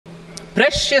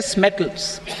Precious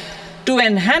metals. To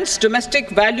enhance domestic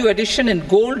value addition in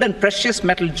gold and precious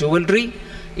metal jewelry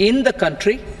in the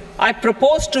country, I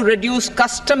propose to reduce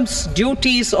customs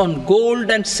duties on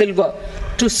gold and silver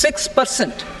to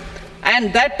 6%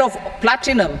 and that of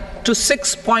platinum to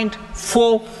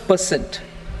 6.4%.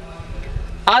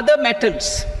 Other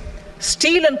metals.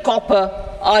 Steel and copper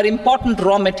are important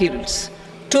raw materials.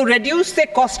 To reduce their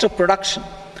cost of production,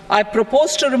 I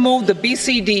propose to remove the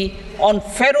BCD on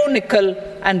ferronickel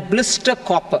and blister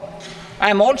copper. I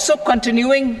am also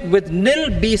continuing with nil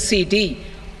BCD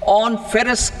on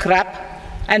ferrous scrap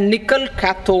and nickel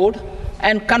cathode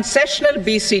and concessional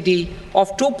BCD of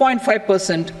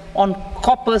 2.5% on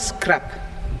copper scrap.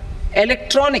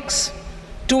 Electronics.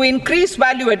 To increase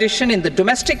value addition in the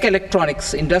domestic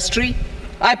electronics industry,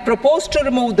 I propose to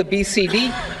remove the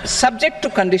BCD subject to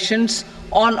conditions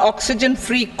on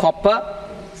oxygen-free copper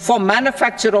for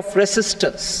manufacture of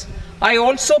resistors. I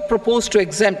also propose to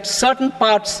exempt certain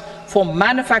parts for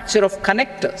manufacture of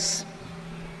connectors.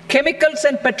 Chemicals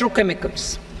and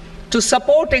petrochemicals. To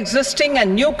support existing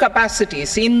and new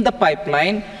capacities in the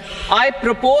pipeline, I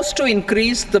propose to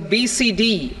increase the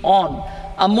BCD on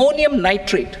ammonium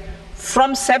nitrate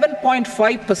from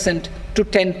 7.5% to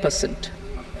 10%.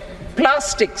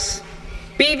 Plastics.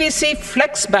 PVC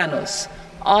flex banners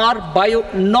are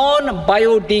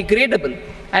non-biodegradable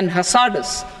and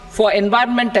hazardous for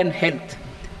environment and health.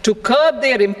 To curb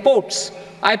their imports,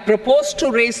 I propose to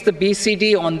raise the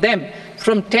BCD on them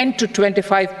from 10 to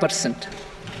 25%.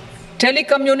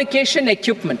 Telecommunication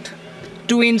equipment.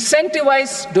 To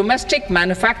incentivize domestic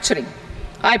manufacturing,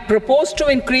 I propose to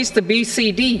increase the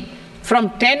BCD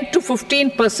from 10 to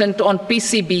 15% on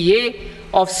PCBA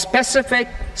of specified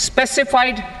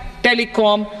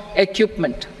telecom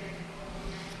equipment.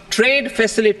 Trade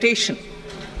facilitation.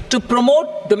 To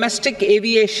promote domestic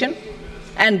aviation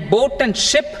and boat and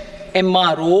ship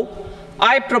MRO,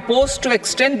 I propose to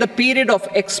extend the period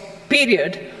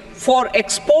for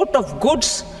export of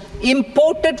goods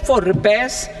imported for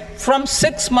repairs from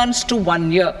 6 months to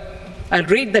 1 year. I'll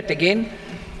read that again.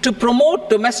 To promote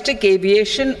domestic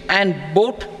aviation and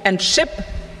boat and ship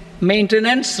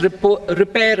maintenance,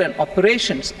 repair and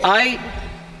operations, I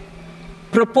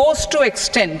propose to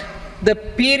extend the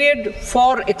period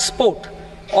for export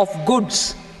of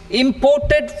goods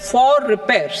imported for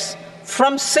repairs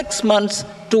from 6 months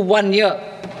to 1 year.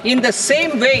 In the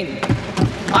same vein,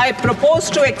 I propose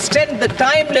to extend the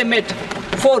time limit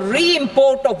for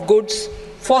re-import of goods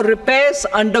for repairs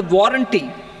under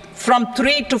warranty from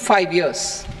 3 to 5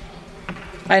 years.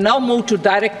 I now move to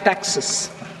direct taxes.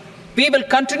 We will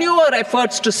continue our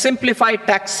efforts to simplify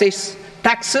taxes,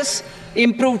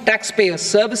 improve taxpayer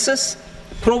services,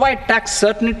 provide tax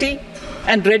certainty,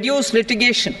 and reduce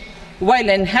litigation while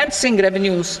enhancing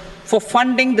revenues for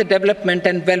funding the development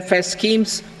and welfare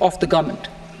schemes of the government.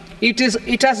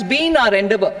 It has been our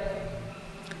endeavor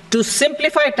to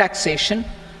simplify taxation.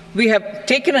 We have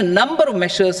taken a number of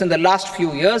measures in the last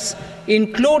few years,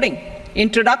 including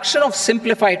introduction of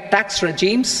simplified tax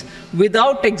regimes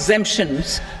without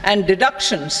exemptions and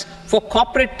deductions for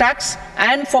corporate tax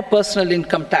and for personal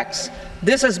income tax.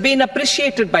 This has been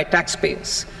appreciated by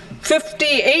taxpayers.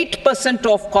 58%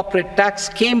 of corporate tax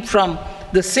came from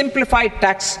the simplified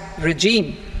tax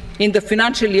regime in the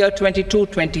financial year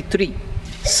 22-23.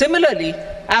 Similarly,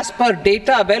 as per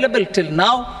data available till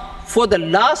now, for the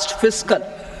last fiscal,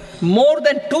 more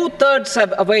than 2/3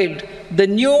 have availed the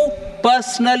new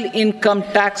personal income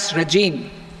tax regime.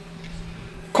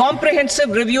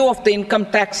 Comprehensive review of the Income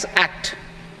Tax Act.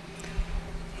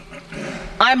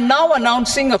 I am now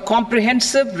announcing a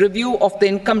comprehensive review of the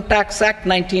Income Tax Act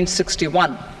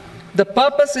 1961. The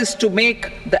purpose is to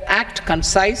make the Act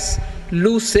concise,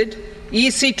 lucid,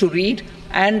 easy to read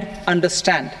and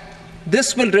understand.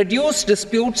 This will reduce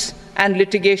disputes and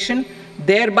litigation,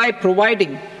 thereby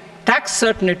providing tax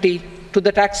certainty to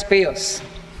the taxpayers.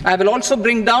 I will also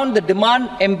bring down the demand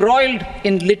embroiled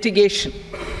in litigation.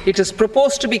 It is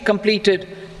proposed to be completed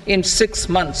in 6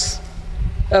 months.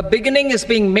 A beginning is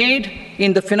being made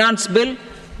in the Finance Bill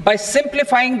by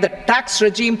simplifying the tax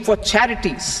regime for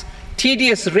charities,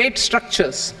 tedious rate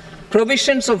structures,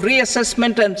 provisions of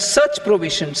reassessment and such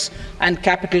provisions, and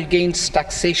capital gains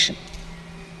taxation.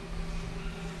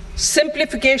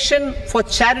 Simplification for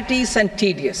charities and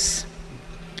tedious.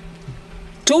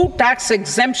 The two tax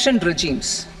exemption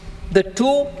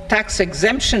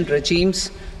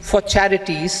regimes for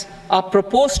charities are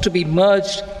proposed to be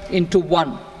merged into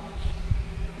one.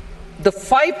 The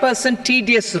 5%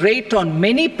 tedious rate on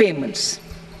many payments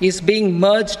is being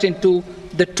merged into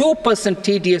the 2%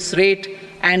 tedious rate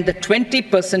and the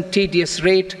 20% tedious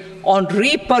rate on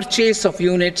repurchase of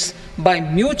units by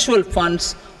mutual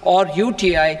funds or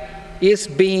UTI is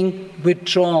being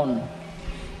withdrawn.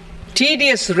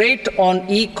 TDS rate on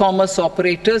e-commerce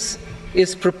operators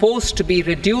is proposed to be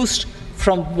reduced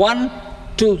from 1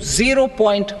 to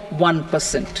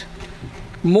 0.1%.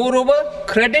 Moreover,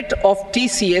 credit of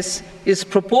TCS is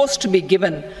proposed to be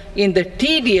given in the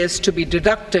TDS to be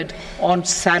deducted on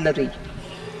salary.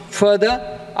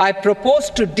 Further, I propose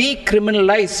to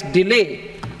decriminalize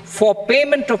delay for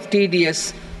payment of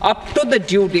TDS up to the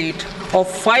due date of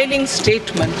filing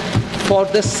statement for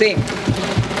the same.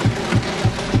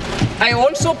 I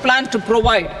also plan to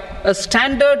provide a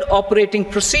standard operating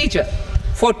procedure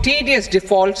for TDS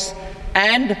defaults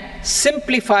and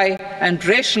simplify and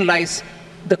rationalize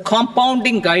the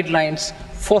compounding guidelines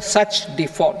for such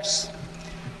defaults.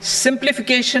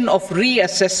 Simplification of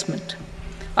reassessment.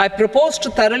 I propose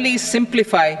to thoroughly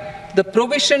simplify the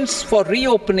provisions for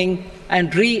reopening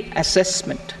and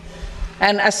reassessment.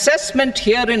 An assessment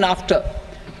hereinafter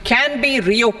can be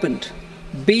reopened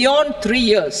beyond 3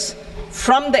 years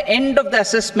from the end of the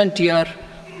assessment year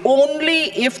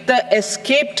only if the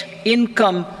escaped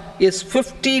income is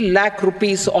 50 lakh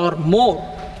rupees or more,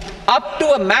 up to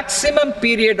a maximum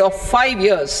period of 5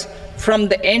 years from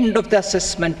the end of the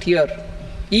assessment year.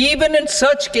 Even in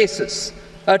such cases,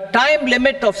 a time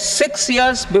limit of 6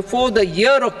 years before the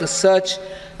year of the search,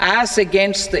 as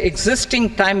against the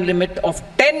existing time limit of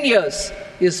 10 years,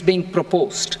 is being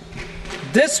proposed.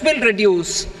 This will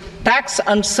reduce tax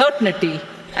uncertainty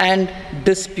and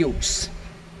disputes.